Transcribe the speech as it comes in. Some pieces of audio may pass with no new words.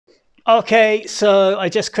Okay, so I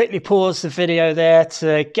just quickly paused the video there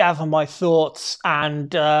to gather my thoughts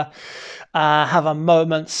and have a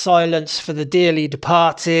moment's silence for the dearly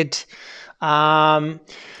departed. We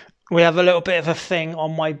have a little bit of a thing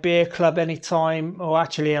on my beer club anytime, or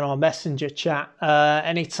actually in our messenger chat,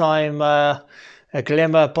 anytime a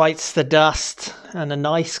glimmer bites the dust, and a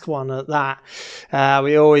nice one at that.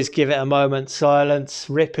 We always give it a moment's silence,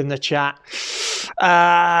 rip in the chat.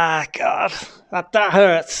 God, that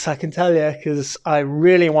hurts, I can tell you, because I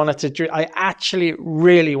really wanted to drink. I actually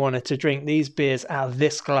really wanted to drink these beers out of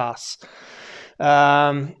this glass.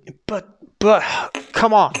 But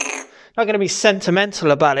come on, not going to be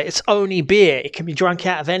sentimental about it. It's only beer. It can be drunk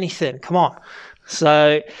out of anything. Come on.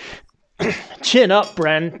 So chin up,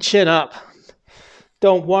 Bren. Chin up.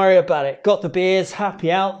 Don't worry about it. Got the beers, happy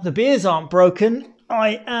out. The beers aren't broken.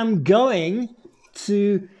 I am going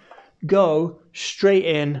to go straight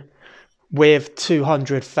in with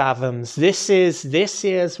 200 Fathoms. This is this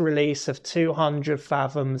year's release of 200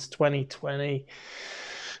 Fathoms 2020.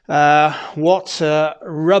 What a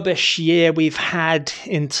rubbish year we've had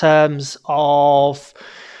in terms of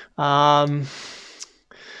this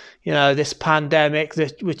pandemic,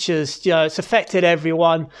 which is, it's affected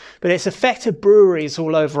everyone, but it's affected breweries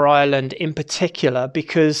all over Ireland in particular,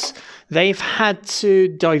 because they've had to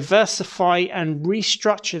diversify and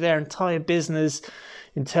restructure their entire business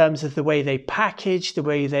in terms of the way they package, the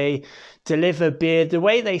way they deliver beer, the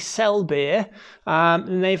way they sell beer,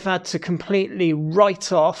 and they've had to completely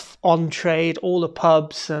write off on trade all the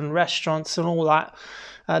pubs and restaurants and all that.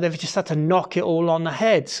 They've just had to knock it all on the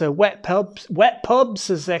head. So wet pubs,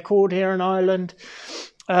 as they're called here in Ireland,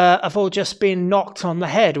 have all just been knocked on the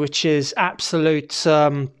head, which is absolute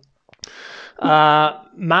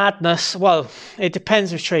madness. Well, it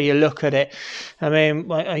depends which way you look at it. I mean,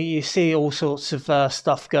 you see all sorts of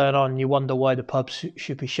stuff going on. You wonder why the pubs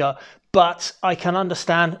should be shut. But I can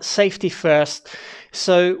understand safety first.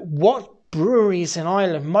 So what breweries in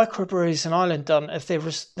Ireland, microbreweries in Ireland done, if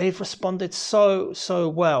they've responded so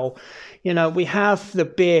well. We have the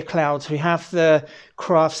beer clouds, we have the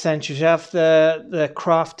craft centres, we have the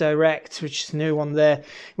craft direct, which is new on there.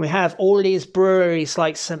 We have all these breweries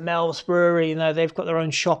like St Mel's Brewery, they've got their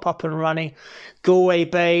own shop up and running. Galway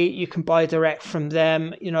Bay, you can buy direct from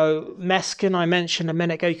them. Meskin, I mentioned a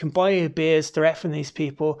minute ago, you can buy your beers direct from these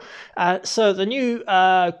people. So the new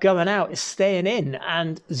going out is staying in,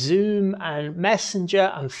 and Zoom and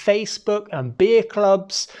Messenger and Facebook and beer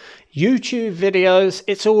clubs, YouTube videos,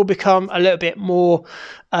 it's all become a little bit more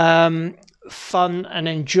fun and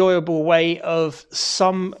enjoyable way of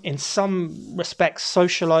in some respects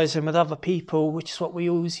socializing with other people, which is what we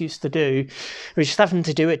always used to do. We're just having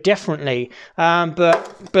to do it differently.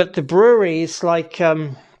 But the breweries, like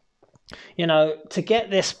to get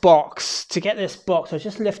this box, I'll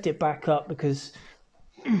just lift it back up because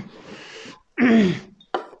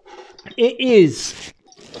it is,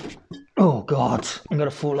 oh God, I'm going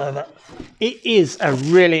to fall over. It is a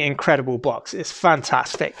really incredible box. It's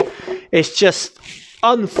fantastic. It's just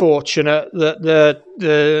unfortunate that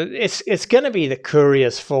it's going to be the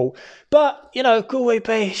courier's fault. But, Galway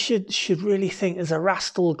Bay should really think there's a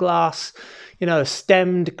Rastal glass, a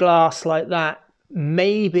stemmed glass like that.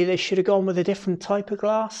 Maybe they should have gone with a different type of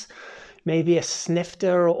glass. Maybe a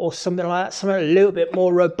snifter or something like that. Something a little bit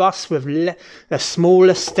more robust with a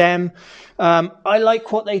smaller stem. I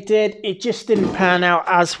like what they did. It just didn't pan out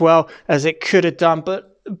as well as it could have done. But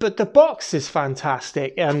the box is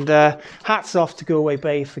fantastic. And hats off to Galway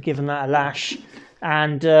Bay for giving that a lash.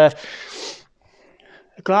 And a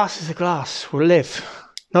glass is a glass. We'll live.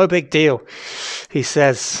 No big deal, he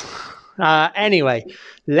says. Anyway,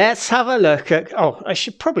 let's have a look at... Oh, I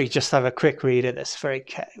should probably just have a quick read of this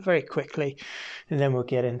very quickly, and then we'll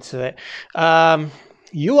get into it.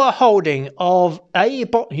 You are holding a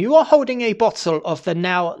bottle of the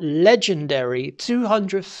now legendary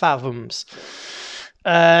 200 Fathoms.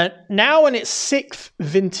 Now in its 6th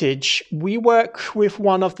vintage, we work with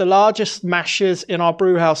one of the largest mashers in our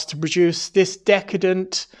brew house to produce this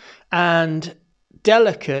decadent and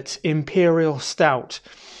delicate imperial stout.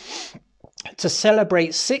 To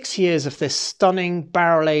celebrate 6 years of this stunning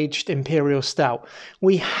barrel-aged imperial stout,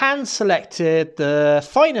 we hand-selected the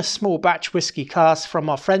finest small batch whiskey cask from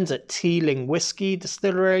our friends at Teeling Whiskey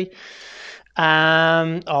Distillery.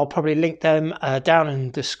 I'll probably link them down in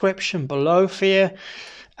the description below for you.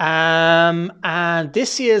 And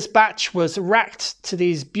this year's batch was racked to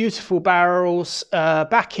these beautiful barrels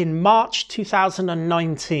back in March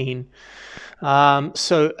 2019.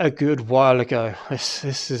 So a good while ago.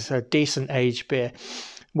 This is a decent age beer,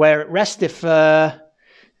 where it rested for,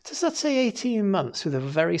 does that say 18 months with a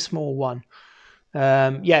very small one?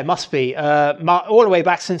 Yeah, it must be all the way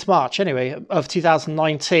back since March, anyway, of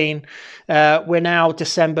 2019. We're now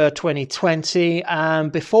December 2020,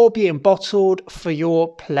 and before being bottled for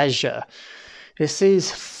your pleasure. This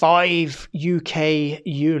is 5 UK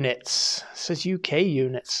units. It says UK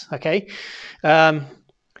units, okay.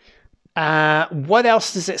 What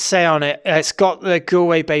else does it say on it? It's got the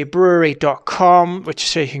Galway Bay Brewery.com, which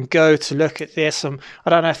so you can go to look at this. I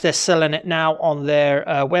don't know if they're selling it now on their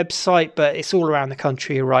website, but it's all around the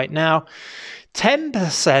country right now.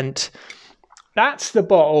 10%. That's the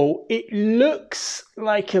bottle. It looks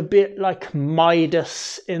like a bit like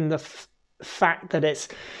Midas in the fact that it's,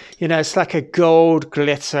 you know, it's like a gold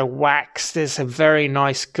glitter wax. There's a very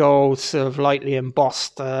nice gold sort of lightly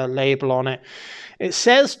embossed label on it. It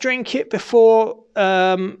says drink it before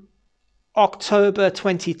October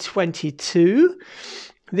 2022.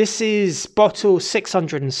 This is bottle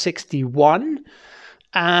 661,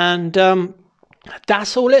 and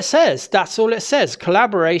that's all it says. That's all it says.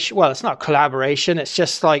 Collaboration. Well, it's not collaboration. It's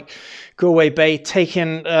just like Galway Bay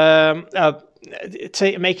taking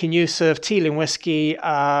making use of Teeling whiskey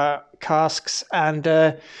casks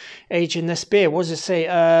and aging this beer. What does it say?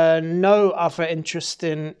 No other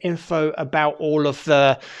interesting info about all of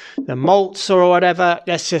the malts or whatever.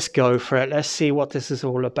 Let's just go for it. Let's see what this is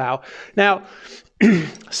all about. Now,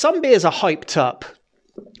 some beers are hyped up,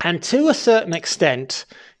 and to a certain extent,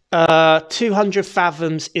 200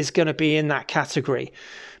 Fathoms is going to be in that category.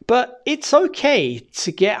 But it's okay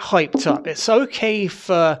to get hyped up. It's okay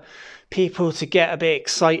for people to get a bit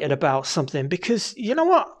excited about something, because you know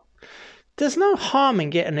what? There's no harm in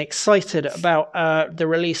getting excited about the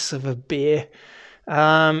release of a beer.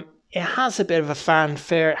 It has a bit of a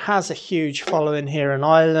fanfare. It has a huge following here in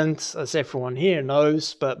Ireland, as everyone here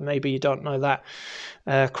knows, but maybe you don't know that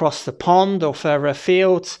across the pond or further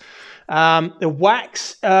afield. The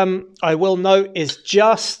wax, I will note, is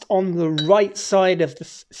just on the right side of the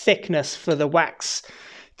thickness for the wax.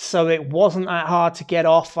 So it wasn't that hard to get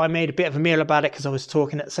off. I made a bit of a meal about it because I was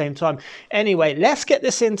talking at the same time. Anyway, let's get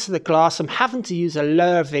this into the glass. I'm having to use a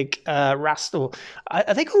Lervig Rastal.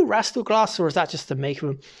 Are they called Rastal glass, or is that just the make of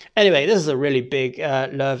them? Anyway, this is a really big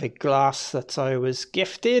Lervig glass that I was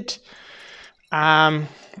gifted. We're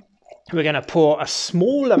going to pour a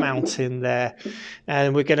small amount in there,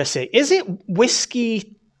 and we're going to see, is it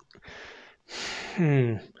whiskey?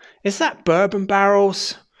 Is that bourbon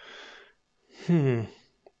barrels?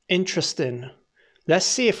 Interesting. Let's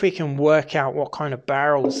see if we can work out what kind of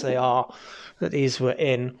barrels they are that these were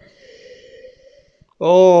in.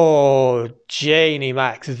 Oh, Janie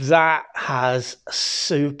Max, that has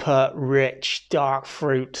super rich dark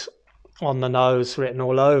fruit on the nose written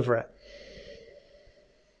all over it.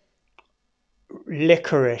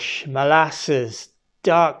 Licourice, molasses,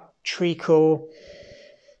 dark treacle,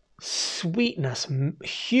 sweetness,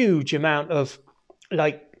 huge amount of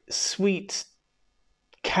like sweet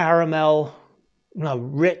caramel,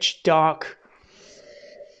 rich, dark.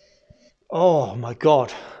 Oh my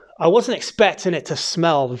God. I wasn't expecting it to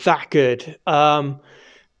smell that good. I'll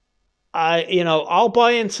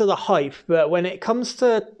buy into the hype, but when it comes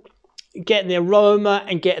to getting the aroma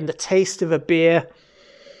and getting the taste of a beer,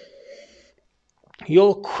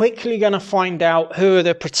 you're quickly going to find out who are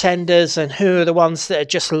the pretenders and who are the ones that are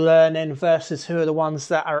just learning versus who are the ones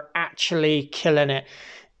that are actually killing it.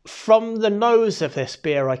 From the nose of this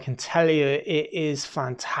beer, I can tell you it is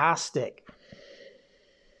fantastic.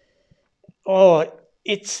 Oh,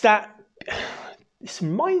 this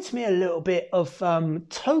reminds me a little bit of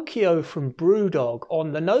Tokyo from Brewdog.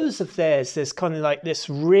 On the nose of theirs, there's kind of like this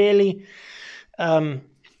really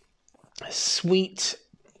sweet,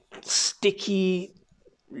 sticky,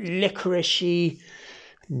 licoricey,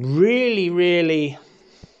 really, really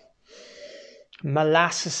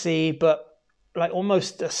molassesy, but like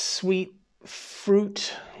almost a sweet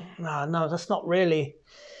fruit. No, that's not really.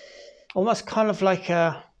 Almost kind of like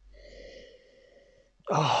a.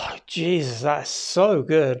 Oh, Jesus, that's so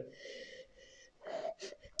good.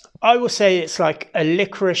 I will say it's like a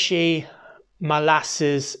licoricey,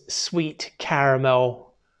 molasses, sweet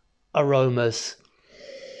caramel aromas.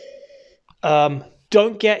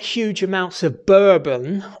 Don't get huge amounts of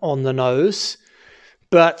bourbon on the nose,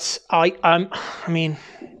 but I mean.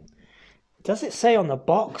 Does it say on the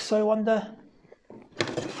box, I wonder?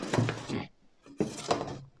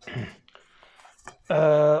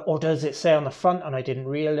 Or does it say on the front and I didn't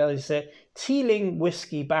realise it? Teeling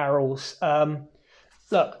whiskey barrels.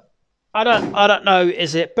 Look, I don't know,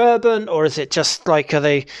 is it bourbon or is it just like, are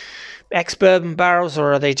they ex-bourbon barrels,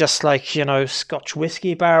 or are they just like, Scotch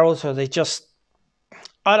whiskey barrels, or are they just...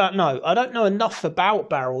 I don't know. I don't know enough about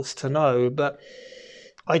barrels to know, but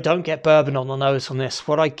I don't get bourbon on the nose on this.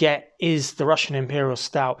 What I get is the Russian Imperial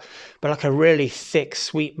Stout, but like a really thick,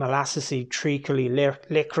 sweet, molassesy, treacly,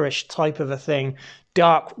 licorice type of a thing.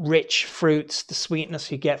 Dark, rich fruits, the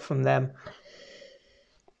sweetness you get from them.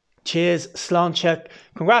 Cheers, Slancha.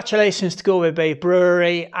 Congratulations to Galway Bay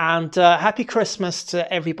Brewery, and happy Christmas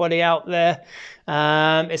to everybody out there.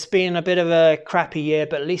 It's been a bit of a crappy year,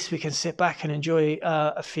 but at least we can sit back and enjoy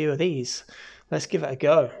a few of these. Let's give it a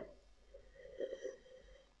go.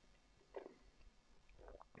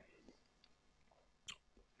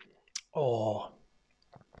 Oh,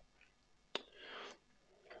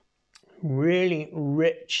 really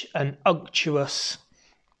rich and unctuous,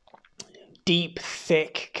 deep,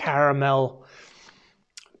 thick caramel,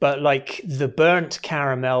 but like the burnt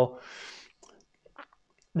caramel,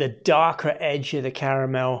 the darker edge of the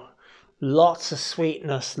caramel, lots of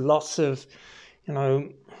sweetness, lots of, you know,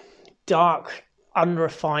 dark,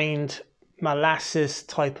 unrefined molasses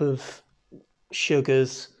type of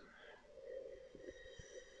sugars.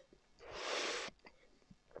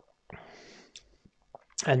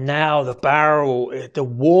 And now the barrel, the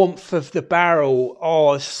warmth of the barrel.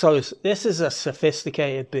 Oh, this is a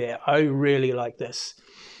sophisticated beer. I really like this.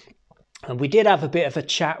 And we did have a bit of a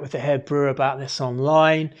chat with the head brewer about this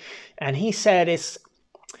online. And he said it's,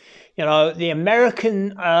 you know, the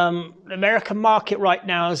American market right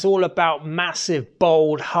now is all about massive,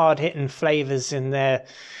 bold, hard-hitting flavors in their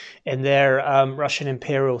Russian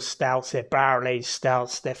Imperial stouts, their barrel-aged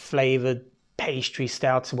stouts, their flavored pastry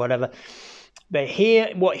stouts or whatever. But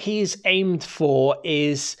here, what he's aimed for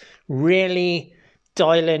is really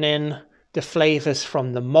dialing in the flavors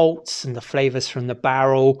from the malts and the flavors from the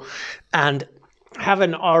barrel and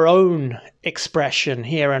having our own expression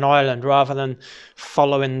here in Ireland rather than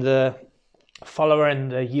following the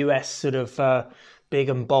US sort of big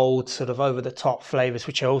and bold sort of over the top flavors,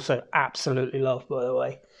 which I also absolutely love, by the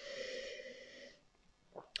way.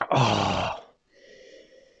 Oh,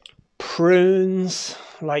 prunes,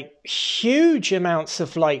 like huge amounts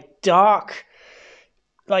of like dark,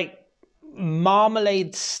 like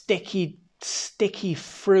marmalade, sticky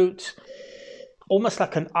fruit, almost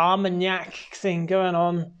like an Armagnac thing going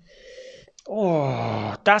on.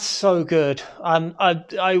 Oh, that's so good.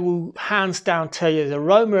 I will hands down tell you the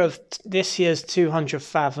aroma of this year's 200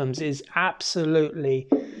 Fathoms is absolutely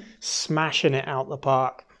smashing it out the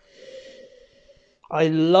park. I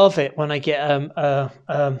love it when I get a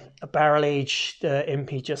barrel-aged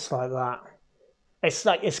impy just like that. It's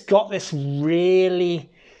like it's got this really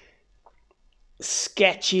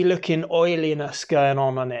sketchy-looking oiliness going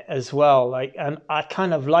on it as well. Like, and I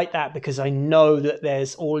kind of like that because I know that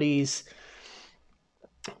there's all these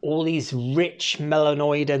rich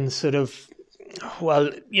melanoid and sort of, well,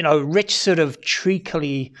 you know, rich sort of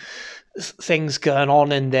treacly things going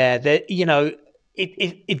on in there that, you know,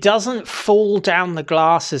 it doesn't fall down the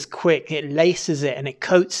glass as quick. It laces it and it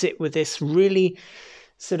coats it with this really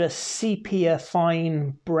sort of sepia,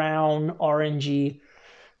 fine brown, orangey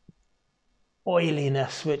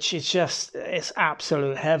oiliness, which is just, it's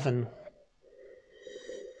absolute heaven.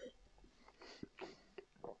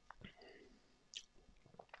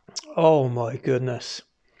 Oh my goodness.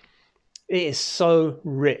 It is so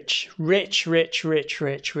rich.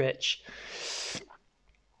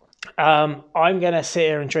 I'm going to sit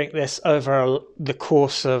here and drink this over the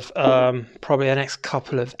course of probably the next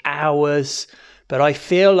couple of hours. But I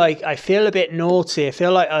feel a bit naughty. I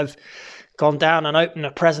feel like I've gone down and opened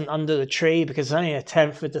a present under the tree because it's only the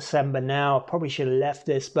 10th of December now. I probably should have left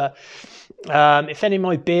this. But if any of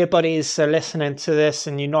my beer buddies are listening to this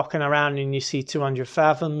and you're knocking around and you see 200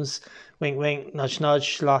 Fathoms, wink, wink, nudge,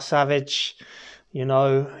 nudge, Last Savage, you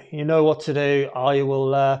know what to do. I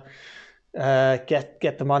will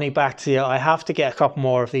get the money back to you. I have to get a couple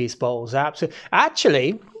more of these bottles. Absolutely.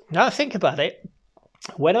 Actually, now I think about it,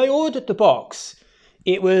 when I ordered the box,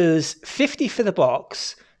 it was 50 for the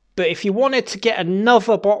box, but if you wanted to get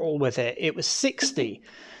another bottle with it, it was 60.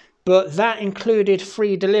 But that included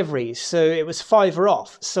free deliveries, so it was £5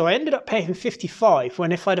 off. So I ended up paying 55,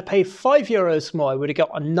 when if I'd have paid €5 more, I would have got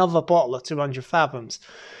another bottle of 200 Fathoms.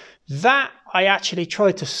 That I actually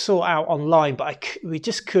tried to sort out online, but we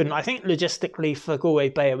just couldn't. I think logistically for Galway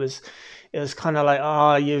Bay, it was kind of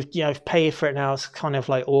like, you've paid for it now. It's kind of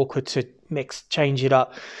like awkward to change it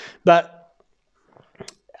up. But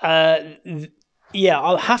yeah,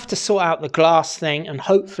 I'll have to sort out the glass thing, and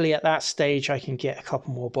hopefully at that stage I can get a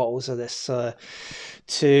couple more bottles of this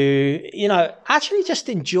to, you know, actually just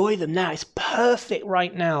enjoy them now. It's perfect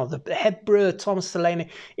right now. The head brewer, Thomas Delaney,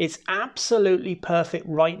 it's absolutely perfect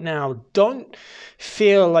right now. Don't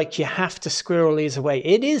feel like you have to squirrel these away.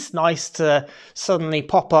 It is nice to suddenly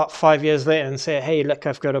pop up 5 years later and say, hey, look,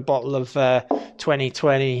 I've got a bottle of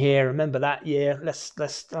 2020 here. Remember that year? Let's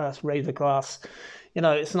raise the glass. You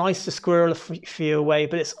know, it's nice to squirrel a few away,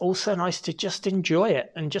 but it's also nice to just enjoy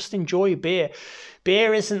it and just enjoy beer.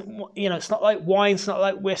 Beer isn't, you know, it's not like wine, it's not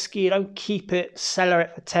like whiskey. You don't keep it, cellar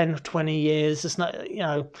it for 10 or 20 years. It's not, you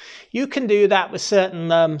know, you can do that with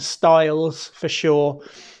certain styles for sure.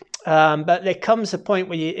 But there comes a point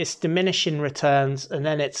where it's diminishing returns, and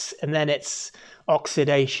then it's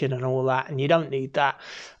oxidation and all that, and you don't need that.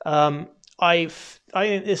 I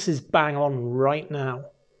think this is bang on right now.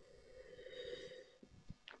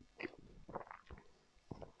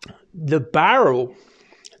 The barrel,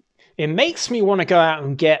 it makes me want to go out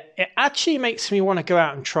and it actually makes me want to go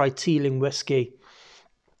out and try Teeling whiskey.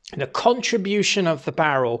 The contribution of the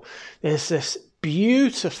barrel, there's this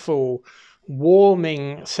beautiful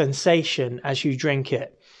warming sensation as you drink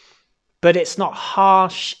it, but it's not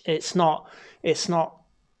harsh, it's not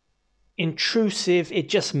intrusive. It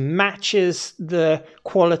just matches the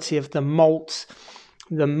quality of the malt.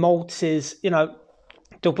 The malt is, you know,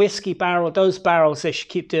 the whiskey barrel, those barrels, they should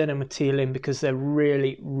keep doing them with Teeling because they're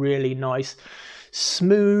really, really nice.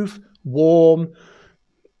 Smooth, warm.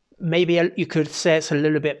 Maybe you could say it's a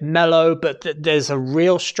little bit mellow, but there's a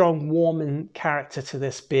real strong warming character to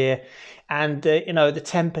this beer. And, you know, the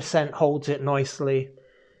 10% holds it nicely.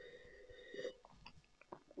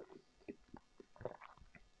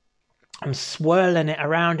 I'm swirling it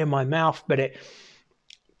around in my mouth, but it,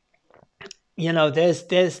 you know, there's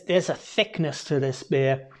a thickness to this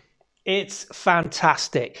beer. It's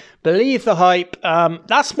fantastic. Believe the hype.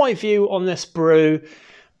 That's my view on this brew.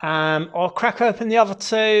 I'll crack open the other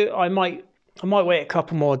two. I might wait a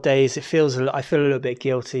couple more days. I feel a little bit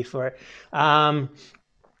guilty for it.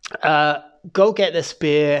 Go get this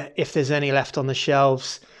beer if there's any left on the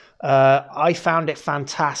shelves. I found it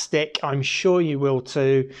fantastic. I'm sure you will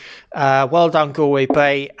too. Well done, Galway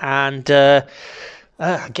Bay, and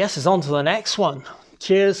I guess it's on to the next one.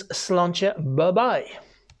 Cheers, sláinte, bye-bye.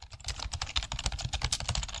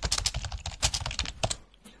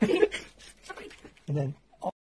 And then